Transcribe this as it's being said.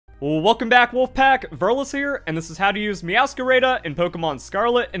Welcome back, Wolfpack. Verlis here, and this is how to use Meowscarada in Pokemon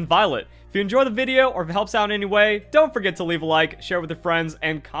Scarlet and Violet. If you enjoy the video or if it helps out in any way, don't forget to leave a like, share with your friends,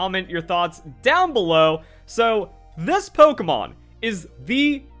 and comment your thoughts down below. So, this Pokemon is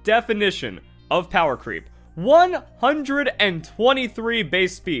the definition of power creep. 123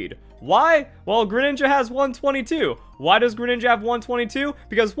 base speed. Why? Well, Greninja has 122. Why does Greninja have 122?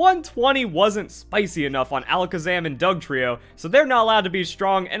 Because 120 wasn't spicy enough on Alakazam and Dugtrio, so they're not allowed to be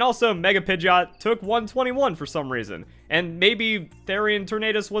strong, and also Mega Pidgeot took 121 for some reason. And maybe Therian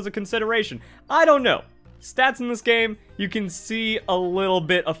Tornadus was a consideration. I don't know. Stats in this game, you can see a little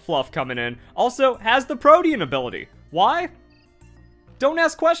bit of fluff coming in. Also, has the Protean ability. Why? Don't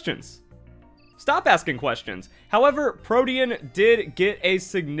ask questions. Stop asking questions. However, Protean did get a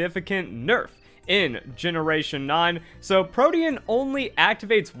significant nerf in Generation 9. So Protean only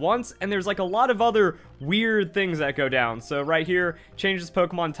activates once, and there's like a lot of other weird things that go down. So right here, changes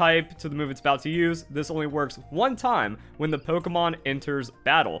Pokemon type to the move it's about to use. This only works one time when the Pokemon enters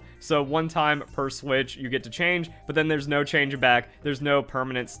battle. So one time per switch you get to change, but then there's no change back. There's no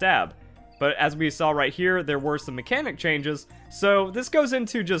permanent stab. But as we saw right here, there were some mechanic changes, so this goes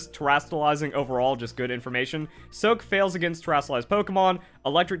into just terastallizing overall, just good information. Soak fails against terastallized Pokemon.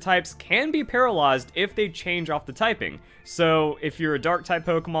 Electric types can be paralyzed if they change off the typing. So if you're a dark type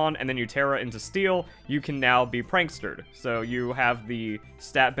Pokemon and then you Terra into Steel, you can now be prankstered. So you have the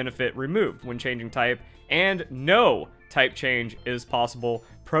stat benefit removed when changing type, and no type change is possible.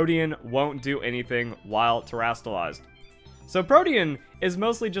 Protean won't do anything while terastallized. So Protean is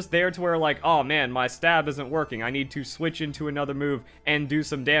mostly just there to where like, oh man, my stab isn't working. I need to switch into another move and do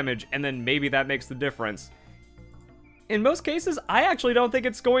some damage, and then maybe that makes the difference. In most cases, I actually don't think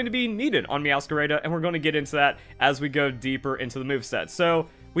it's going to be needed on Meowscarada, and we're going to get into that as we go deeper into the moveset. So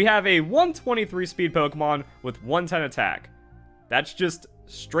we have a 123 speed Pokemon with 110 attack. That's just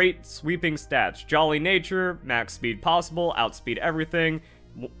straight sweeping stats. Jolly nature, max speed possible, outspeed everything.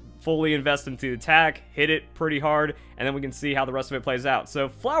 Fully invest into the attack, hit it pretty hard, and then we can see how the rest of it plays out. So,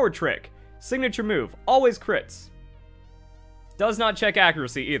 Flower Trick, signature move, always crits. Does not check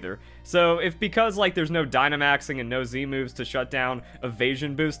accuracy either. So, if because like there's no Dynamaxing and no Z moves to shut down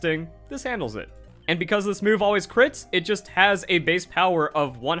evasion boosting, this handles it. And because this move always crits, it just has a base power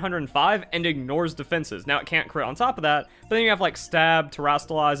of 105 and ignores defenses. Now, it can't crit on top of that, but then you have like stab,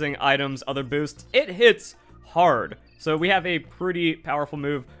 terastallizing, items, other boosts. It hits hard. So we have a pretty powerful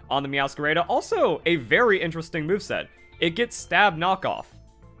move on the Meowscarada. Also, a very interesting moveset. It gets Stab Knockoff.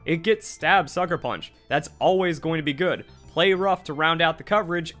 It gets Stab Sucker Punch. That's always going to be good. Play Rough to round out the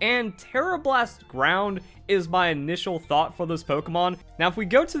coverage, and Terra Blast Ground is my initial thought for this Pokemon. Now, if we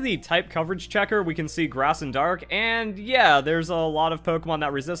go to the type coverage checker, we can see Grass and Dark, and yeah, there's a lot of Pokemon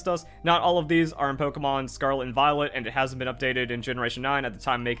that resist us. Not all of these are in Pokemon Scarlet and Violet, and it hasn't been updated in Generation 9 at the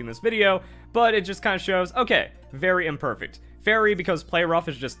time making this video, but it just kind of shows, okay, very imperfect. Fairy, because Play Rough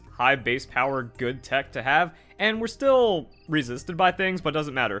is just high base power, good tech to have, and we're still resisted by things, but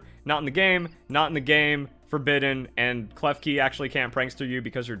doesn't matter. Not in the game, not in the game, forbidden, and Klefki actually can't prankster you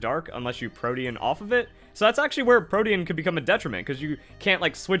because you're dark unless you Protean off of it. So that's actually where Protean could become a detriment, because you can't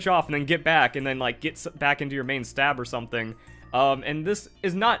like switch off and then get back and then like get back into your main stab or something. And this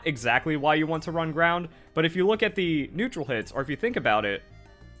is not exactly why you want to run ground, but if you look at the neutral hits, or if you think about it,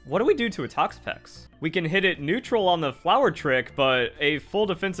 what do we do to a Toxapex? We can hit it neutral on the Flower Trick, but a full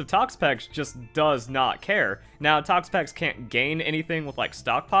defensive Toxapex just does not care. Now, Toxapex can't gain anything with like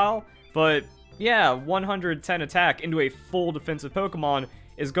Stockpile, but yeah, 110 attack into a full defensive Pokemon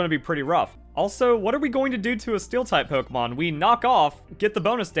is going to be pretty rough. Also, what are we going to do to a Steel-type Pokemon? We knock off, get the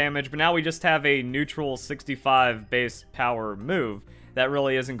bonus damage, but now we just have a neutral 65 base power move. That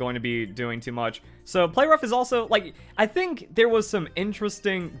really isn't going to be doing too much. So Play Rough is also, like, I think there was some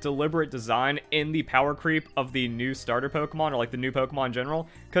interesting deliberate design in the power creep of the new starter Pokemon, or like the new Pokemon in general,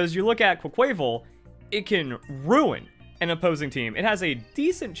 because you look at Quaquaval, it can ruin an opposing team. It has a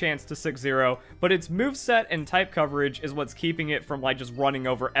decent chance to 6-0, but its moveset and type coverage is what's keeping it from like just running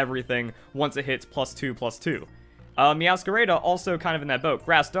over everything once it hits +2/+2. Meowscarada also kind of in that boat.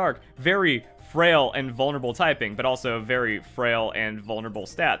 Grass Dark, very frail and vulnerable typing, but also very frail and vulnerable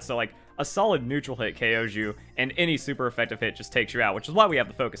stats. So like a solid neutral hit KOs you, and any super effective hit just takes you out, which is why we have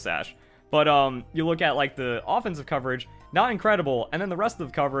the Focus Sash. But you look at like the offensive coverage, not incredible, and then the rest of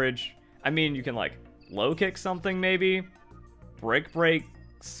the coverage, I mean, you can like low kick something maybe. Brick Break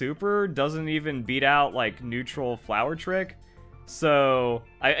Super doesn't even beat out like neutral Flower Trick. So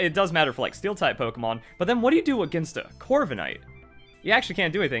it does matter for like Steel type Pokemon, but then what do you do against a Corviknight? You actually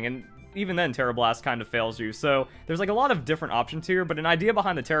can't do anything, and even then Terra Blast kind of fails you. So there's like a lot of different options here, but an idea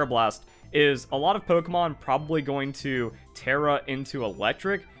behind the Terra Blast is a lot of Pokemon probably going to Terra into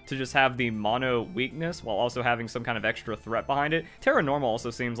Electric to just have the mono weakness while also having some kind of extra threat behind it. Terra Normal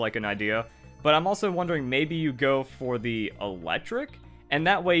also seems like an idea, but I'm also wondering maybe you go for the Electric, and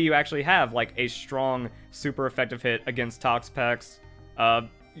that way you actually have like a strong, super effective hit against Toxapex.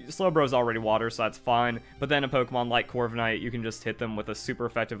 Slowbro's already water, so that's fine, but then a Pokemon like Corviknight, you can just hit them with a super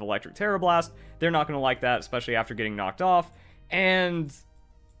effective Electric Terra Blast. They're not going to like that, especially after getting knocked off, and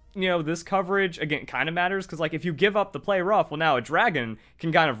you know, this coverage, again, kind of matters, because, like, if you give up the play rough, well, now a dragon can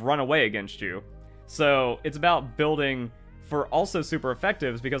kind of run away against you. So, it's about building for also super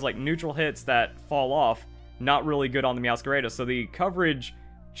effectives, because, like, neutral hits that fall off, not really good on the Meowscarada, so the coverage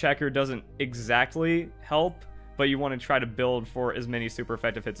checker doesn't exactly help, but you want to try to build for as many super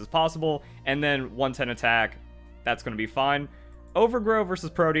effective hits as possible, and then 110 attack, that's going to be fine. Overgrow versus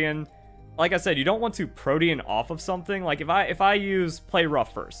Protean. Like I said, you don't want to Protean off of something. Like, if I use Play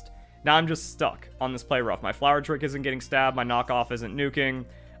Rough first, now I'm just stuck on this Play Rough. My Flower Trick isn't getting stabbed, my Knockoff isn't nuking.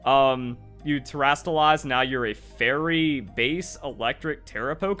 You Terrastalize, now you're a Fairy base Electric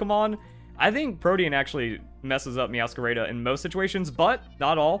Terra Pokemon. I think Protean actually messes up Meowscarada in most situations, but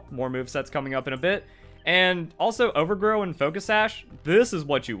not all. More movesets coming up in a bit. And also, Overgrow and Focus Sash, this is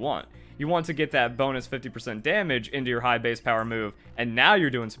what you want. You want to get that bonus 50% damage into your high base power move, and now you're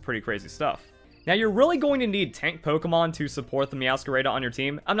doing some pretty crazy stuff. Now, you're really going to need tank Pokemon to support the Meowscarada on your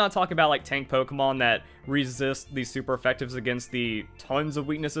team. I'm not talking about, like, tank Pokemon that resist the super effectives against the tons of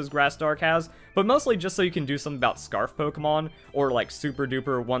weaknesses Grass Dark has, but mostly just so you can do something about Scarf Pokemon, or, like, super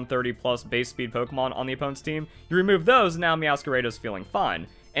duper 130 plus base speed Pokemon on the opponent's team. You remove those, now Meowscarada's feeling fine.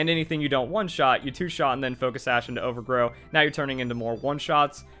 And anything you don't one-shot, you two-shot and then Focus Sash into Overgrow. Now you're turning into more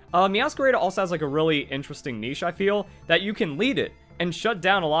one-shots. Meowscarada also has like a really interesting niche, I feel, that you can lead it and shut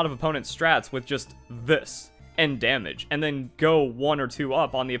down a lot of opponent's strats with just this and damage, and then go 1 or 2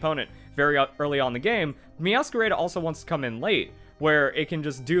 up on the opponent very early on the game. Meowscarada also wants to come in late, where it can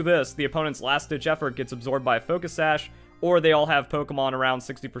just do this, the opponent's last-ditch effort gets absorbed by a Focus Sash, or they all have Pokemon around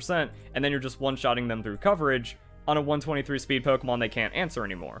 60%, and then you're just one-shotting them through coverage on a 123 speed Pokemon they can't answer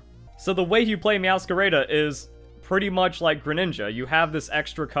anymore. So the way you play Meowscarada is pretty much like Greninja. You have this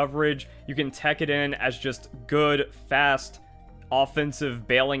extra coverage, you can tech it in as just good, fast, offensive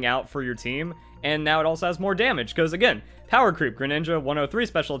bailing out for your team, and now it also has more damage, because again, Power Creep, Greninja 103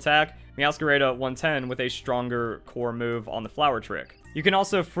 special attack, Meowscarada 110 with a stronger core move on the Flower Trick. You can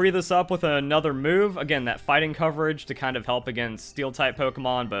also free this up with another move, again, that fighting coverage to kind of help against Steel-type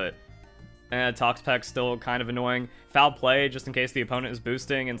Pokemon, but Toxapex still kind of annoying. Foul Play, just in case the opponent is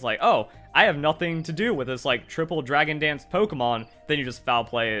boosting, and it's like, oh, I have nothing to do with this, like, triple Dragon Dance Pokemon, then you just Foul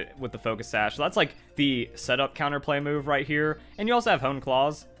Play it with the Focus Sash. So that's, like, the setup counterplay move right here. And you also have Hone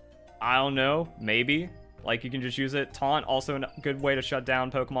Claws. I don't know, maybe. Like, you can just use it. Taunt, also a good way to shut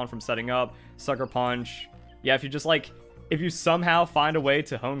down Pokemon from setting up. Sucker Punch. Yeah, if you just, like, if you somehow find a way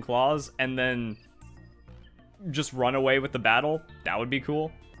to Hone Claws and then just run away with the battle, that would be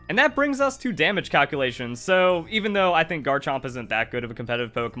cool. And that brings us to damage calculations. So even though I think Garchomp isn't that good of a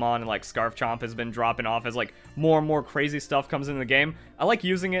competitive Pokemon, and like Scarf Chomp has been dropping off as like more and more crazy stuff comes into the game, I like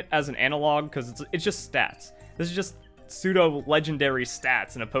using it as an analog because it's just stats. This is just pseudo-legendary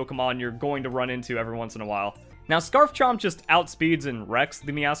stats in a Pokemon you're going to run into every once in a while. Now, Scarf Chomp just outspeeds and wrecks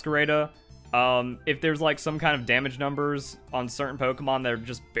the Meowscarada. If there's like some kind of damage numbers on certain Pokemon that are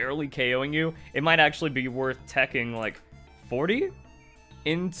just barely KOing you, it might actually be worth teching like 40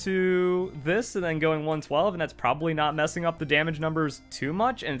 into this and then going 112, and that's probably not messing up the damage numbers too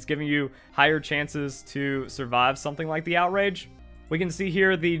much, and it's giving you higher chances to survive something like the Outrage. We can see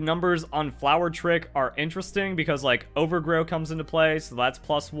here the numbers on Flower Trick are interesting because like Overgrow comes into play, so that's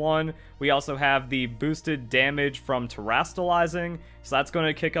 +1. We also have the boosted damage from Terrastalizing, so that's going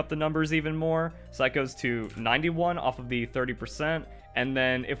to kick up the numbers even more. So that goes to 91 off of the 30%. And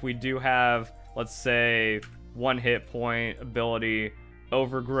then if we do have, let's say, 1 hit point ability,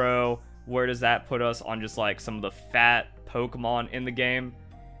 Overgrow, where does that put us on just like some of the fat Pokemon in the game?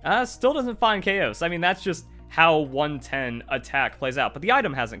 Still doesn't find KOs. I mean, that's just how 110 attack plays out, but the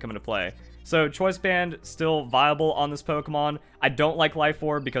item hasn't come into play. So Choice Band still viable on this Pokemon. I don't like Life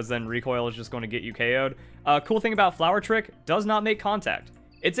Orb because then Recoil is just going to get you KO'd. Cool thing about Flower Trick, does not make contact.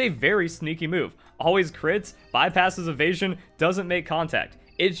 It's a very sneaky move. Always crits, bypasses evasion, doesn't make contact.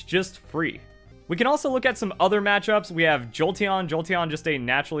 It's just free. We can also look at some other matchups. We have Jolteon. Jolteon, just a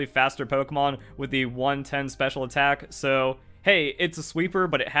naturally faster Pokemon with the 110 special attack. So, hey, it's a sweeper,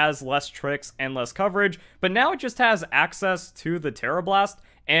 but it has less tricks and less coverage. But now it just has access to the Terra Blast,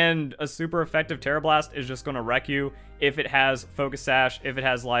 and a super effective Terra Blast is just going to wreck you. If it has Focus Sash, if it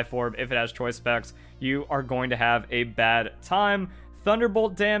has Life Orb, if it has Choice Specs, you are going to have a bad time.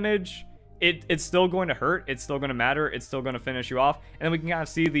 Thunderbolt damage it's still going to hurt, it's still going to matter, it's still going to finish you off. And then we can kind of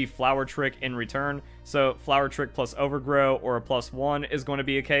see the Flower Trick in return. So Flower Trick plus Overgrow or a +1 is going to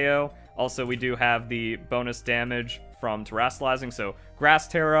be a KO. Also, we do have the bonus damage from Terastallizing, so Grass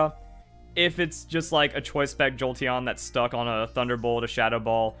Terra. If it's just like a Choice Spec Jolteon that's stuck on a Thunderbolt, a Shadow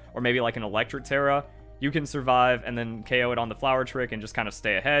Ball, or maybe like an Electric Terra, you can survive and then KO it on the Flower Trick and just kind of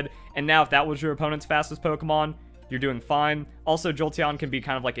stay ahead. And now if that was your opponent's fastest Pokemon, you're doing fine. Also, Jolteon can be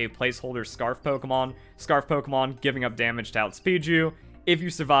kind of like a placeholder Scarf Pokemon. Scarf Pokemon giving up damage to outspeed you. If you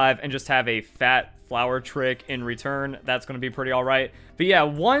survive and just have a fat Flower Trick in return, that's going to be pretty alright. But yeah,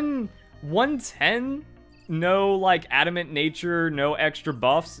 110, no like Adamant Nature, no extra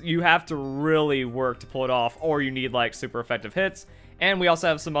buffs. You have to really work to pull it off, or you need like super effective hits. And we also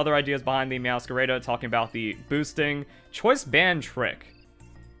have some other ideas behind the Meowscarada, talking about the boosting Choice Band Trick.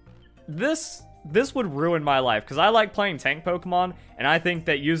 This would ruin my life, because I like playing tank Pokemon, and I think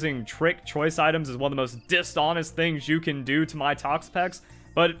that using trick choice items is one of the most dishonest things you can do to my Toxapex,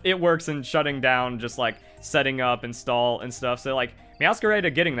 but it works in shutting down, just like setting up and stall and stuff. So like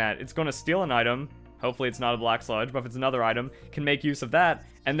Meowscarada getting that, it's going to steal an item, hopefully it's not a Black Sludge, but if it's another item, can make use of that,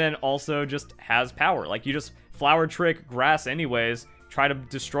 and then also just has power. Like you just Flower Trick Grass anyways, try to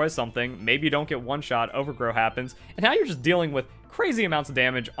destroy something, maybe you don't get one shot, Overgrow happens, and now you're just dealing with crazy amounts of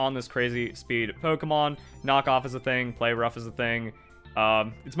damage on this crazy speed Pokemon. Knockoff is a thing, Play Rough is a thing.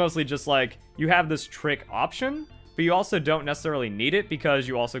 It's mostly just like, you have this trick option, but you also don't necessarily need it because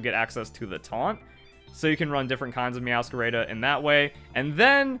you also get access to the taunt. So you can run different kinds of Meowscarada in that way. And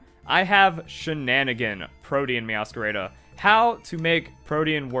then I have Shenanigan Protean Meowscarada. How to make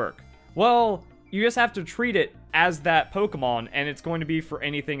Protean work? Well, you just have to treat it as that Pokemon, and it's going to be for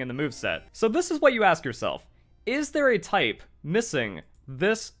anything in the moveset. So this is what you ask yourself. Is there a type missing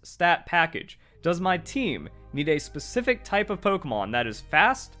this stat package? Does my team need a specific type of Pokemon that is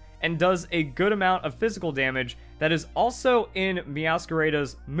fast and does a good amount of physical damage that is also in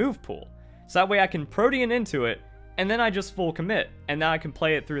Meowscarada's move pool? So that way I can Protean into it, and then I just full commit, and now I can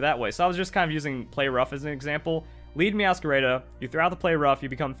play it through that way. So I was just kind of using Play Rough as an example. Lead Meowscarada, you throw out the Play Rough, you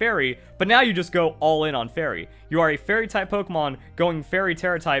become Fairy, but now you just go all in on Fairy. You are a Fairy-type Pokemon going Fairy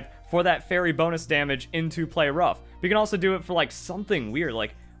Terra-type for that Fairy bonus damage into Play Rough. But you can also do it for like something weird,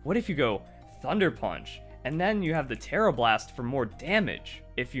 like what if you go Thunder Punch, and then you have the Terra Blast for more damage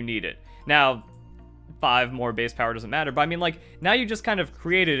if you need it. Now, 5 more base power doesn't matter, but I mean like, now you just kind of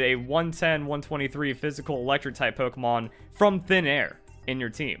created a 110, 123 physical Electric-type Pokemon from thin air in your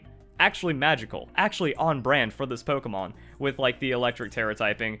team. Actually magical, actually on brand for this Pokemon with like the Electric Terra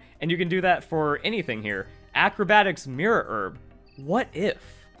typing, and you can do that for anything here. Acrobatics Mirror Herb, what if?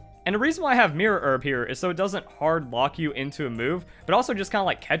 And the reason why I have Mirror Herb here is so it doesn't hard lock you into a move, but also just kind of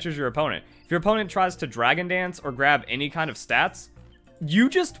like catches your opponent. If your opponent tries to Dragon Dance or grab any kind of stats, you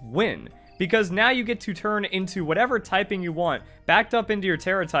just win, because now you get to turn into whatever typing you want, backed up into your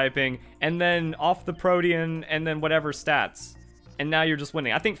Terra typing, and then off the Protean, and then whatever stats. And now you're just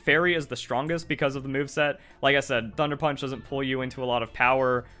winning. I think Fairy is the strongest because of the moveset. Like I said, Thunder Punch doesn't pull you into a lot of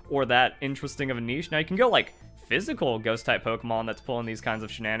power or that interesting of a niche. Now you can go like physical Ghost-type Pokemon that's pulling these kinds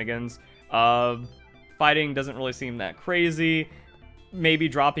of shenanigans. Fighting doesn't really seem that crazy. Maybe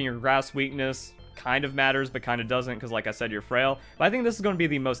dropping your Grass weakness kind of matters, but kind of doesn't, because like I said, you're frail. But I think this is going to be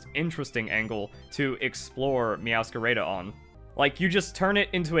the most interesting angle to explore Meowscarada on. Like, you just turn it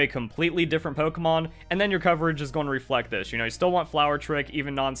into a completely different Pokemon, and then your coverage is going to reflect this. You know, you still want Flower Trick,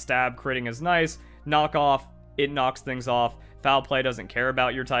 even non-stab, critting is nice. Knock Off, it knocks things off. Foul Play doesn't care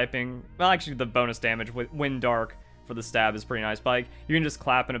about your typing. Well, actually, the bonus damage with Wind Dark for the stab is pretty nice. But, like, you can just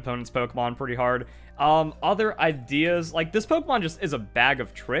clap an opponent's Pokemon pretty hard. Other ideas, like, this Pokemon just is a bag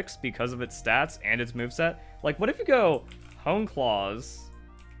of tricks because of its stats and its moveset. Like, what if you go Hone Claws,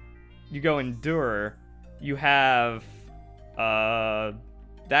 you go Endure, you have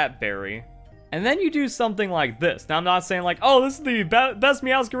that berry, and then you do something like this. Now, I'm not saying like, oh, this is the best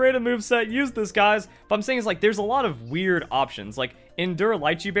Meowscarada moveset, use this, guys, but I'm saying it's like, there's a lot of weird options. Like, Endure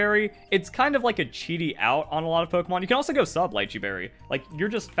Lychee Berry, it's kind of like a cheaty out on a lot of Pokemon. You can also go sub Lychee Berry. Like, you're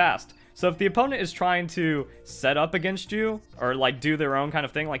just fast. So if the opponent is trying to set up against you, or like do their own kind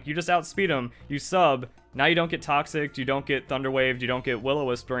of thing, like you just outspeed them, you sub, now you don't get Toxic, you don't get Thunder Waved, you don't get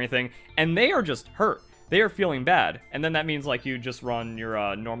Will-O-Wisp or anything, and they are just hurt. They are feeling bad, and then that means like you just run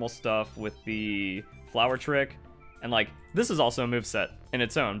your normal stuff with the Flower Trick, and like this is also a moveset in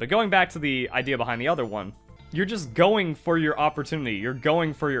its own. But going back to the idea behind the other one, you're just going for your opportunity. You're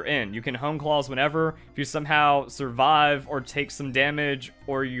going for your end. You can Hone Claws whenever. If you somehow survive or take some damage,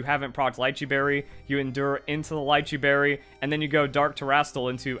 or you haven't procced Lychee Berry, you Endure into the Lychee Berry, and then you go Dark Terrastal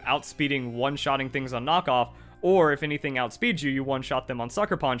into outspeeding, one-shotting things on knockoff, or if anything outspeeds you, you one-shot them on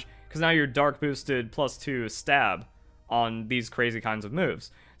Sucker Punch. because now you're dark boosted +2 stab on these crazy kinds of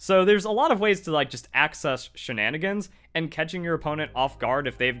moves. So there's a lot of ways to like just access shenanigans and catching your opponent off guard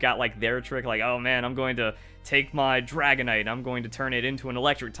if they've got like their trick, like, oh man, I'm going to take my Dragonite, I'm going to turn it into an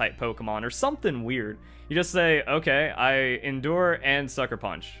electric type Pokemon or something weird. You just say, okay, I endure and Sucker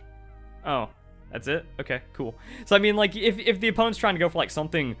Punch. Oh, that's it? Okay, cool. So I mean, like, if the opponent's trying to go for like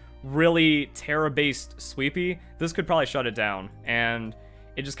something really Terra-based sweepy, this could probably shut it down. And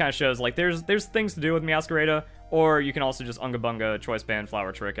it just kind of shows like there's things to do with Meowscarada, or you can also just Unga Bunga, Choice Band,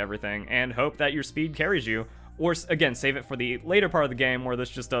 Flower Trick, everything, and hope that your speed carries you. Or, again, save it for the later part of the game where this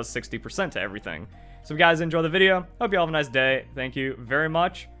just does 60% to everything. So if you guys enjoy the video, hope you all have a nice day. Thank you very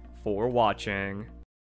much for watching.